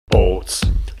boats.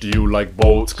 Do you like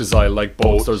boats? Cause I like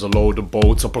boats. There's a load of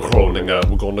boats up in Groningen.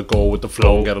 We're gonna go with the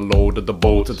flow and get a load of the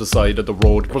boats at the side of the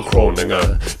road up in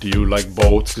Groningen. Do you like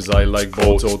boats? Cause I like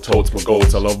boats. Oh totes my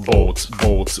goats, I love boats.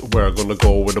 Boats, we're gonna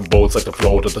go with the boats like the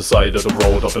float at the side of the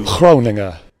road up in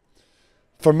Groningen.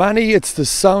 For many, it's the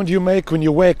sound you make when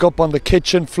you wake up on the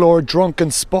kitchen floor drunk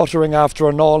and sputtering after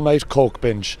an all-night coke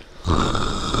binge.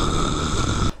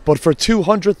 But for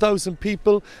 200,000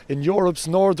 people in Europe's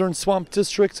northern swamp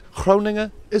district,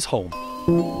 Groningen is home.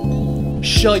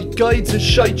 Shite Guide's a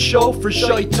shite show for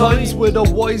shite times, with a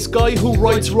wise guy who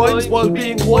writes rhymes while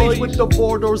being white, with the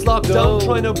borders locked down,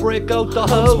 trying to break out the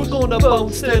house. We're gonna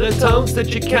bounce to the towns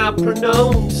that you can't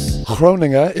pronounce.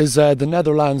 Groningen is the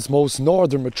Netherlands' most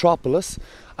northern metropolis,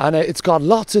 and it's got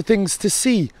lots of things to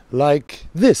see, like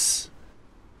this,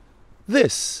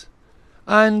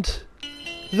 and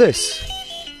this.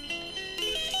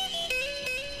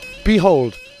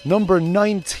 Behold, number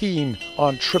 19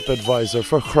 on TripAdvisor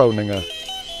for Groningen.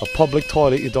 A public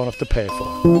toilet you don't have to pay for.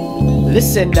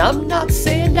 Listen, I'm not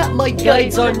saying that my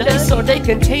guides are nice, or they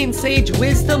contain sage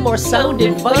wisdom or sound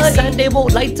advice, and they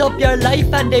won't light up your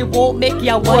life and they won't make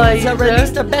you wiser. At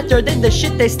least they're better than the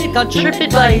shit they stick on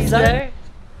TripAdvisor.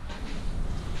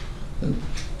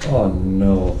 Oh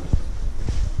no.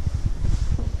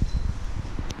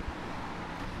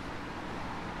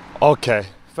 Okay,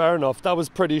 fair enough, that was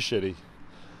pretty shitty.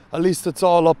 At least it's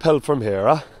all uphill from here,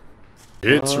 huh?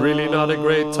 It's really not a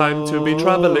great time to be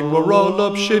travelling. We're all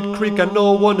up shit creek and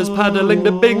no one is paddling.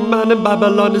 The big man in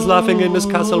Babylon is laughing in his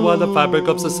castle while the fabric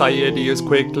of society is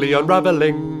quickly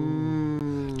unravelling.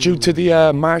 Due to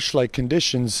the marsh-like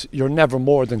conditions, you're never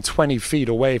more than 20 feet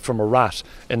away from a rat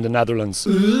in the Netherlands.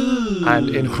 Ooh. And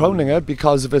in Groningen,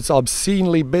 because of its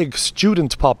obscenely big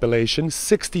student population,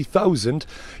 60,000,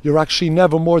 you're actually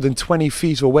never more than 20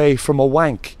 feet away from a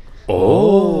wank.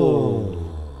 Oh.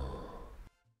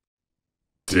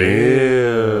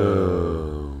 Damn.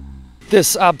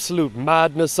 This absolute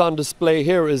madness on display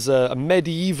here is a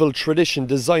medieval tradition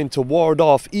designed to ward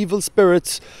off evil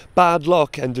spirits, bad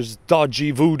luck, and just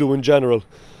dodgy voodoo in general.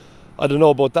 I don't know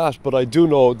about that, but I do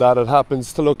know that it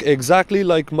happens to look exactly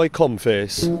like my cum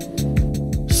face.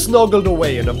 Snuggled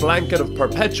away in a blanket of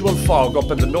perpetual fog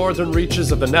up in the northern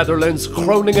reaches of the Netherlands,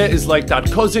 Groningen is like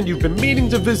that cousin you've been meaning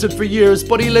to visit for years,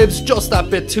 but he lives just that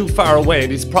bit too far away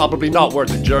and he's probably not worth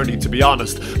the journey, to be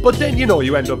honest. But then, you know,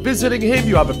 you end up visiting him,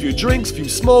 you have a few drinks, few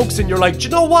smokes, and you're like, do you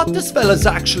know what, this fella's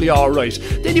actually alright.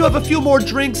 Then you have a few more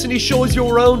drinks and he shows you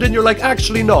around and you're like,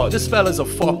 actually no, this fella's a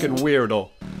fucking weirdo.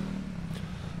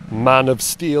 Man of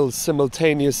Steel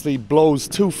simultaneously blows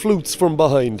two flutes from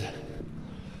behind.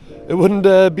 It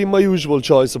wouldn't be my usual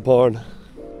choice of porn.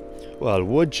 Well,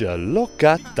 would you look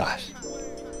at that?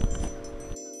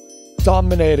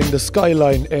 Dominating the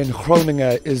skyline in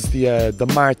Groningen is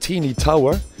the Martini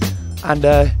Tower, and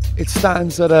it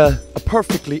stands at a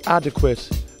perfectly adequate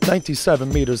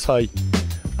 97 meters high,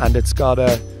 and it's got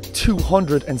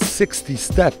 260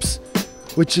 steps,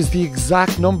 which is the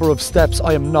exact number of steps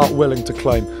I am not willing to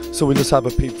climb. So we'll just have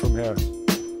a peep from here.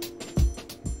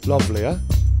 Lovely, eh?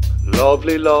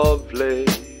 Lovely, lovely,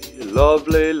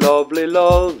 lovely, lovely,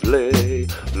 lovely,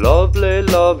 lovely,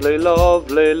 lovely,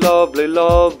 lovely, lovely,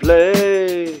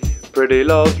 lovely, pretty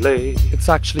lovely. It's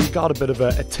actually got a bit of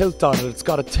a tilt on it. It's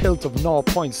got a tilt of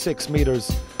 0.6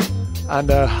 meters,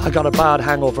 and I got a bad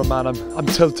hangover, man. I'm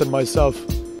tilting myself.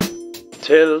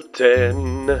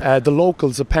 Tilting. The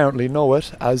locals apparently know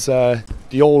it as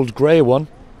the Old Grey One,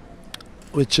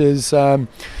 which is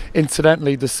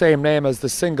incidentally the same name as the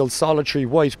single solitary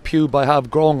white pube I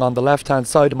have growing on the left hand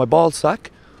side of my ball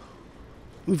sack.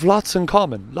 We've lots in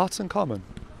common, lots in common.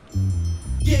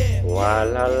 Yeah. La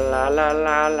la la la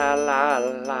la la la la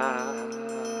la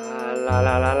la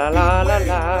la la la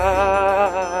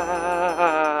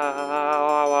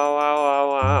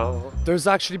la. There's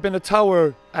actually been a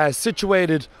tower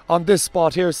situated on this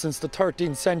spot here since the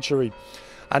 13th century.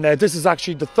 And this is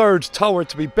actually the third tower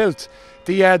to be built.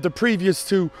 The previous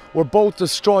two were both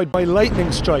destroyed by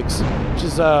lightning strikes, which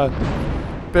is a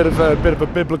bit of a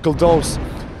biblical dose.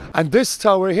 And this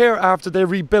tower here, after they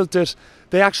rebuilt it,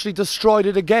 they actually destroyed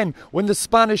it again when the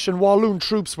Spanish and Walloon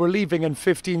troops were leaving in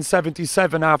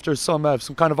 1577 after some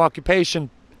kind of occupation.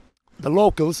 The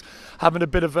locals, having a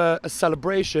bit of a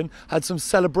celebration, had some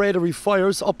celebratory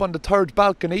fires up on the third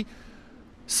balcony.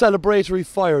 Celebratory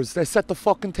fires. They set the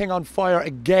fucking thing on fire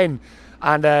again,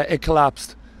 and it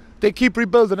collapsed. They keep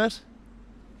rebuilding it.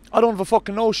 I don't have a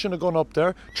fucking notion of going up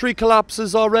there. 3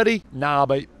 collapses already? Nah,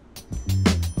 mate.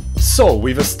 So,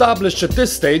 we've established at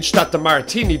this stage that the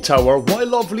Martini Tower, while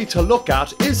lovely to look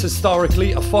at, is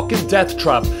historically a fucking death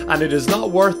trap, and it is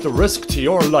not worth the risk to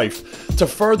your life. To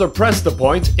further press the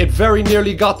point, it very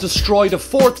nearly got destroyed a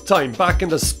fourth time back in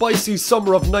the spicy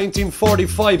summer of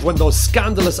 1945 when those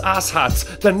scandalous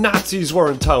asshats, the Nazis,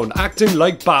 were in town, acting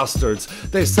like bastards.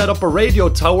 They set up a radio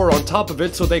tower on top of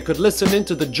it so they could listen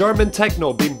into the German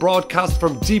techno being broadcast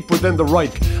from deep within the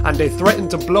Reich, and they threatened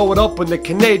to blow it up when the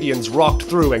Canadians rocked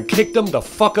through and kicked them the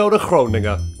fuck out of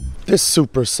Groningen. This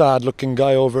super sad looking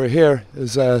guy over here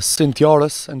is Sint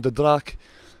Joris and the Draak,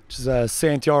 which is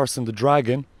Saint Joris and the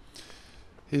Dragon.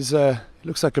 He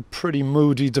looks like a pretty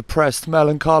moody, depressed,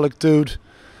 melancholic dude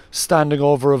standing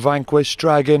over a vanquished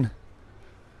dragon.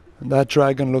 And that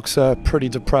dragon looks pretty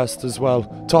depressed as well.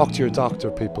 Talk to your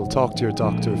doctor, people. Talk to your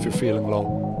doctor if you're feeling low.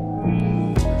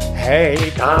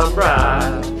 Hey,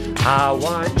 comrade, I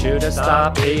want you to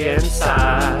stop being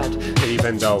sad.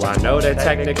 Even though I know that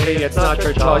technically it's not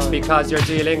your choice, because you're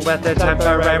dealing with a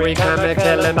temporary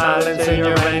chemical imbalance in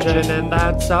your engine, and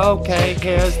that's okay.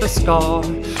 Here's the score: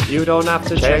 you don't have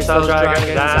to chase those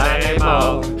dragons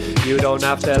anymore. You don't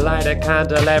have to light a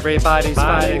candle. Everybody's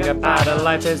fighting a battle.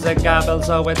 Life is a gamble,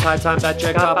 so it's high time that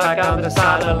you got back on the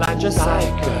saddle and just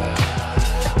cycle.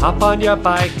 Hop on your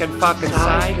bike and fucking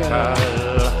cycle.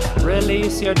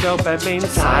 Release your dopamine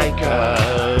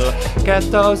cycle. Get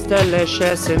those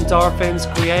delicious endorphins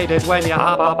created when you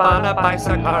hop up on a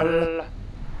bicycle.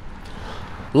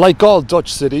 Like all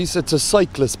Dutch cities, it's a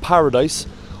cyclist paradise.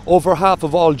 Over half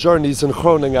of all journeys in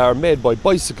Groningen are made by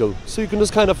bicycle, so you can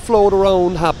just kind of float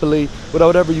around happily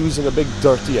without ever using a big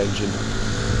dirty engine.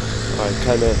 Alright,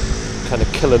 kind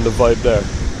of killing the vibe there.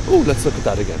 Oh, let's look at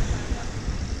that again.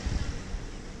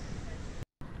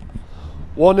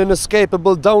 One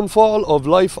inescapable downfall of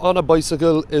life on a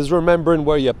bicycle is remembering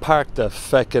where you parked the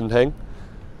feckin' thing.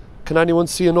 Can anyone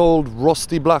see an old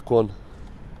rusty black one?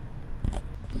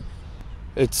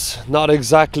 It's not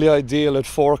exactly ideal at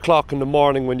 4 o'clock in the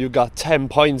morning when you got 10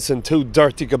 pints and 2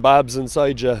 dirty kebabs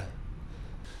inside you.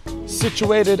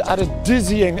 Situated at a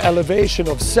dizzying elevation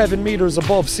of 7 meters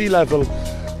above sea level,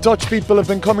 Dutch people have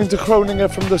been coming to Groningen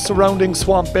from the surrounding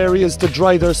swamp areas to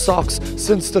dry their socks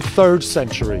since the 3rd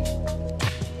century.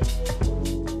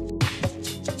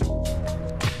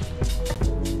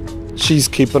 She's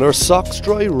keeping her socks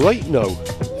dry right now.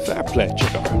 Fair play to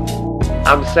her.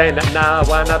 I'm saying it now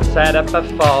and I've said it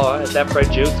before. The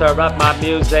producer of my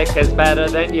music is better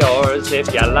than yours.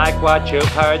 If you like what you've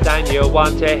heard and you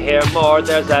want to hear more,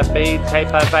 there's a beat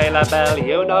tape available,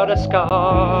 you know the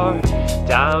score.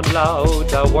 Download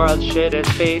the world's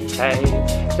shittest beat tape.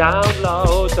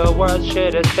 Download the world's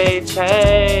shittest beat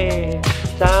tape.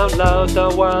 Download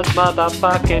the world's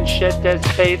motherfucking shittest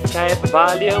beat tape,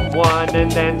 volume 1,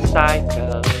 and then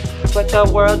cycle with the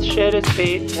world's shittest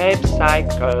beat tape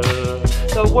cycle.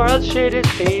 The world's shittest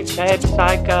beat tape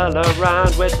cycle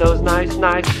around with those nice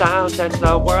sounds. And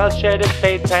the world's shittest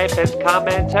beat tape is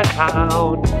coming to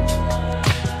town.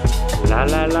 La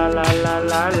la la la la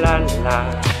la la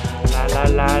la. La la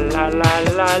la la la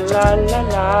la la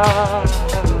la.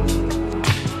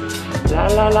 La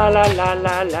la la la la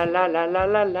la la la la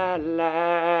la la la.